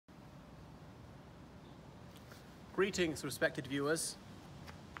Greetings, respected viewers.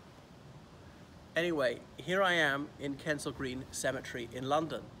 Anyway, here I am in Kensal Green Cemetery in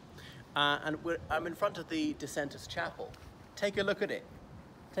London, and I'm in front of the Dissenters Chapel. Take a look at it.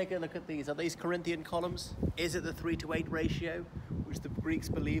 Take a look at these. Are these Corinthian columns? Is it the 3:8 ratio, which the Greeks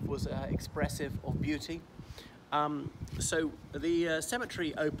believed was expressive of beauty? So the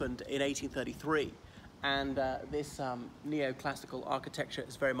cemetery opened in 1833, and this neoclassical architecture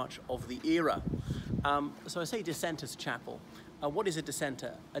is very much of the era. So I say Dissenters Chapel. What is a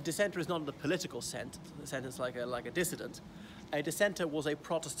dissenter? A dissenter is not in the political sense like a dissident. A dissenter was a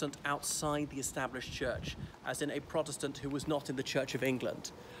Protestant outside the established church, as in a Protestant who was not in the Church of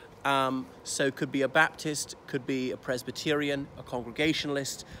England. So could be a Baptist, could be a Presbyterian, a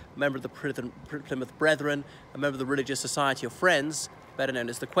Congregationalist, a member of the Plymouth Brethren, a member of the Religious Society of Friends, better known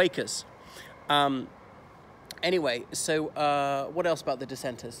as the Quakers. Anyway, so what else about the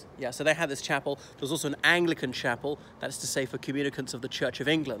dissenters? Yeah, so they had this chapel. There was also an Anglican chapel, that is to say for communicants of the Church of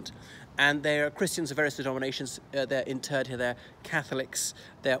England. And they're Christians of various denominations. They're interred here. They're Catholics.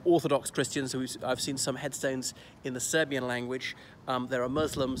 They're Orthodox Christians. I've seen some headstones in the Serbian language. There are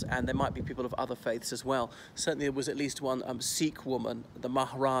Muslims, and there might be people of other faiths as well. Certainly there was at least one Sikh woman, the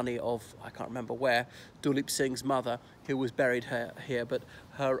Maharani of, I can't remember where, Dulip Singh's mother, who was buried here, but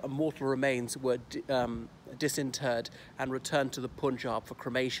her mortal remains were disinterred and returned to the Punjab for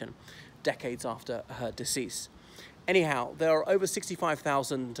cremation decades after her decease. Anyhow, there are over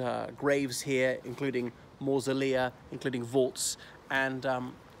 65,000 graves here, including mausolea, including vaults, and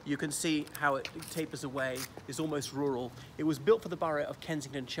you can see how it tapers away. It's almost rural. It was built for the borough of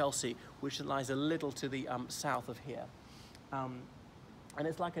Kensington, Chelsea, which lies a little to the south of here. And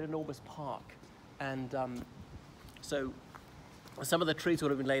it's like an enormous park. And so some of the trees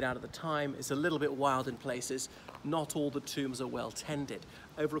would have been laid out at the time. It's a little bit wild in places. Not all the tombs are well tended.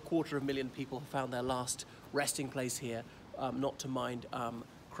 Over 250,000 people have found their last resting place here, not to mind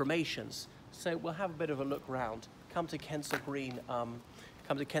cremations. So we'll have a bit of a look round. Come to Kensal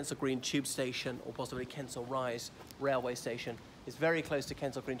Green Tube Station, or possibly Kensal Rise railway station. It's very close to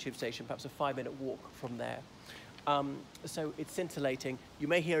Kensal Green Tube Station, perhaps a 5-minute walk from there. So it's scintillating. You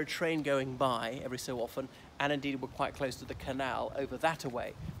may hear a train going by every so often, and indeed we're quite close to the canal over that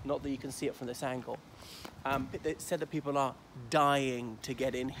away. Not that you can see it from this angle. It said that people are dying to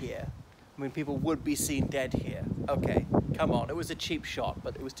get in here. I mean, people would be seen dead here. Okay, come on. It was a cheap shot,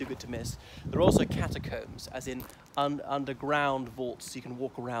 but it was too good to miss. There are also catacombs, as in underground vaults you can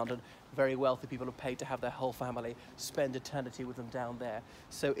walk around, and very wealthy people have paid to have their whole family spend eternity with them down there.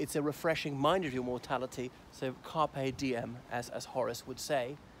 So it's a refreshing mind of your mortality. So carpe diem, as Horace would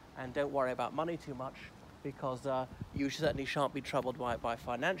say, and don't worry about money too much, because you certainly shan't be troubled by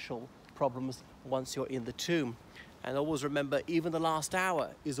financial problems once you're in the tomb. And always remember, even the last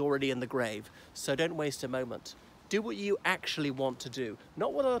hour is already in the grave. So don't waste a moment. Do what you actually want to do,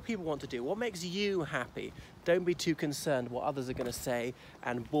 not what other people want to do. What makes you happy? Don't be too concerned what others are going to say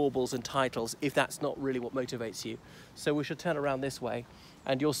and baubles and titles if that's not really what motivates you. So we should turn around this way,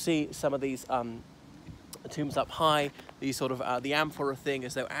 and you'll see some of these tombs up high, these sort of the amphora thing,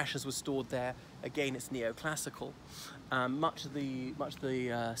 as though ashes were stored there. Again, it's neoclassical. Much of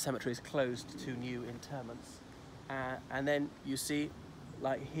the cemetery is closed to new interments. And then you see,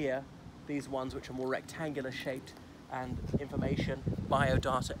 like here, these ones which are more rectangular shaped, and information,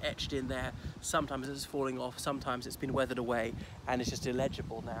 biodata etched in there. Sometimes it's falling off, sometimes it's been weathered away, and it's just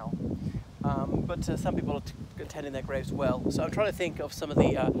illegible now. But some people are tending their graves well. So I'm trying to think of some of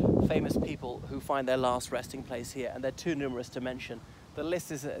the famous people who find their last resting place here, and they're too numerous to mention. The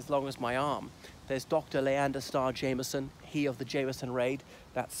list is as long as my arm. There's Dr. Leander Starr Jameson, he of the Jameson Raid,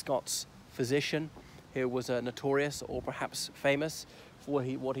 that's Scott's physician, who was notorious, or perhaps famous, for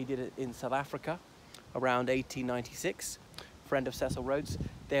what he did in South Africa around 1896, friend of Cecil Rhodes.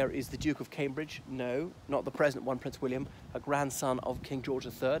 There is the Duke of Cambridge, no, not the present one, Prince William, a grandson of King George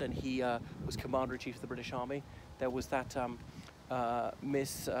III, and he was Commander-in-Chief of the British Army. There was that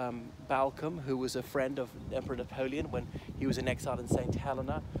Miss Balcombe, who was a friend of Emperor Napoleon when he was in exile in St.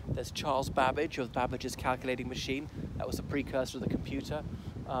 Helena. There's Charles Babbage of Babbage's calculating machine. That was a precursor of the computer.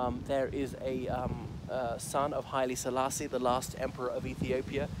 There is a son of Haile Selassie, the last emperor of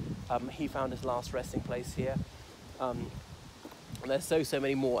Ethiopia. He found his last resting place here. There's so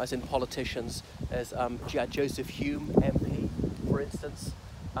many more, as in politicians. There's Joseph Hume, MP, for instance.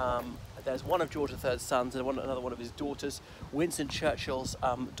 There's one of George III's sons and another one of his daughters. Winston Churchill's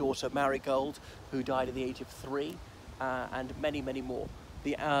daughter, Marigold, who died at the age of 3, and many, many more.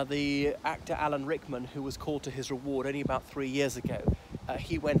 The actor Alan Rickman, who was called to his reward only about 3 years ago,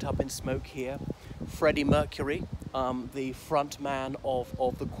 he went up in smoke here. Freddie Mercury, the front man of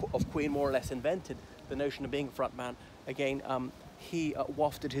Queen more or less invented the notion of being a front man. Again, he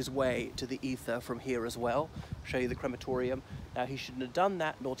wafted his way to the ether from here as well. I'll show you the crematorium. Now, he shouldn't have done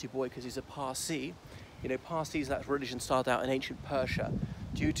that, naughty boy, because he's a Parsi. You know, Parsis, that religion started out in ancient Persia.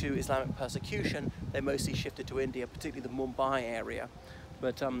 Due to Islamic persecution, they mostly shifted to India, particularly the Mumbai area.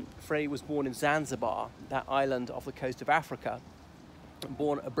 But Frey was born in Zanzibar, that island off the coast of Africa,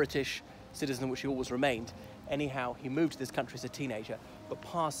 born a British citizen, which he always remained. Anyhow, he moved to this country as a teenager. But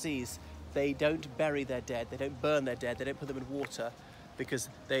Parsis, they don't bury their dead, they don't burn their dead, they don't put them in water, because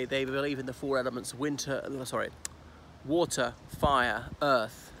they believe in the four elements: water, fire,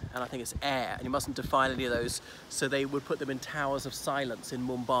 earth, and I think it's air, and you mustn't defile any of those. So they would put them in towers of silence in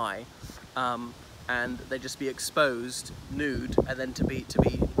Mumbai, and they'd just be exposed, nude, and then to be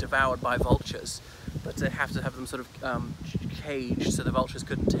devoured by vultures. But they have to have them sort of caged so the vultures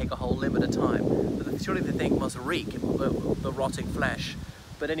couldn't take a whole limb at a time. But surely the thing must reek, the rotting flesh.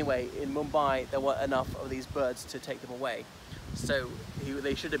 But anyway, in Mumbai, there weren't enough of these birds to take them away. So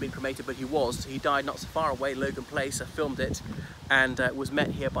they should have been cremated, but he died not so far away, Logan Place. I filmed it, and was met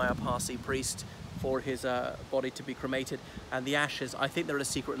here by a Parsi priest for his body to be cremated. And the ashes, I think they're at a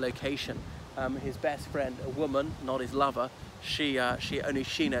secret location. His best friend, a woman, not his lover, only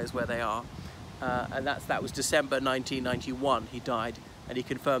she knows where they are. And that was December 1991, he died, and he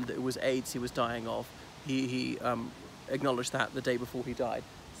confirmed that it was AIDS he was dying of. He acknowledged that the day before he died.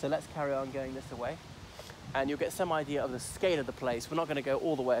 So let's carry on going this way, and you'll get some idea of the scale of the place. We're not going to go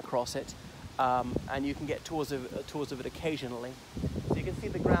all the way across it, and you can get tours of it occasionally. So you can see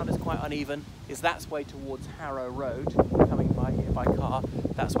the ground is quite uneven. That's way towards Harrow Road, coming by car.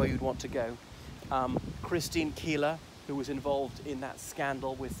 That's where you'd want to go. Christine Keeler, who was involved in that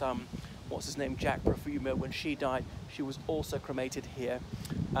scandal with what's his name, Jack Perfumer, when she died, she was also cremated here,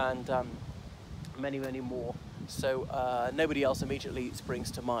 and many, many more. So nobody else immediately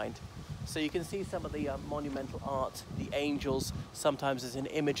springs to mind. So you can see some of the monumental art, the angels. Sometimes there's an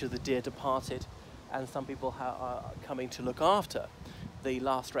image of the dear departed, and some people are coming to look after the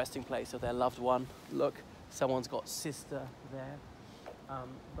last resting place of their loved one. Look, someone's got sister there.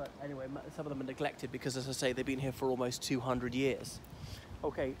 But anyway, some of them are neglected because, as I say, they've been here for almost 200 years.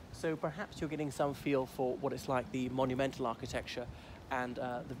 Okay, so perhaps you're getting some feel for what it's like, the monumental architecture, and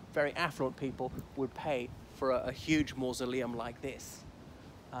the very affluent people would pay for a huge mausoleum like this,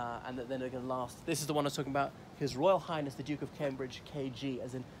 and that then they're going to last. This is the one I was talking about. His Royal Highness the Duke of Cambridge, KG,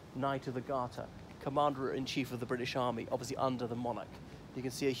 as in Knight of the Garter, Commander-in-Chief of the British Army, obviously under the monarch. You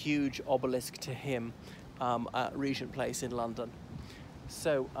can see a huge obelisk to him at Regent Place in London.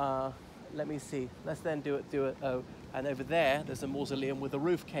 So let me see. Let's then do it. Oh, and over there's a mausoleum with the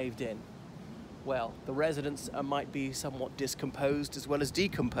roof caved in. Well, the residents might be somewhat discomposed as well as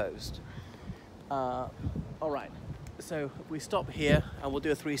decomposed. All right, so we stop here and we'll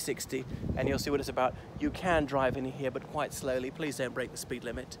do a 360 and you'll see what it's about. You can drive in here, but quite slowly. Please don't break the speed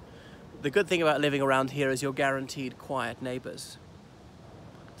limit. The good thing about living around here is you're guaranteed quiet neighbors.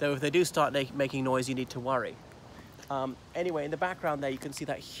 Though if they do start making noise, you need to worry. Anyway, in the background there, you can see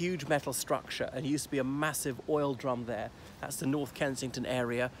that huge metal structure, and it used to be a massive oil drum there. That's the North Kensington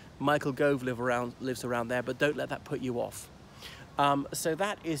area. Michael Gove lives around there, but don't let that put you off. So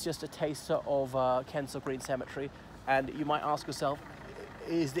that is just a taster of Kensal Green Cemetery, and you might ask yourself,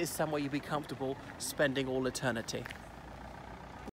 is this somewhere you'd be comfortable spending all eternity?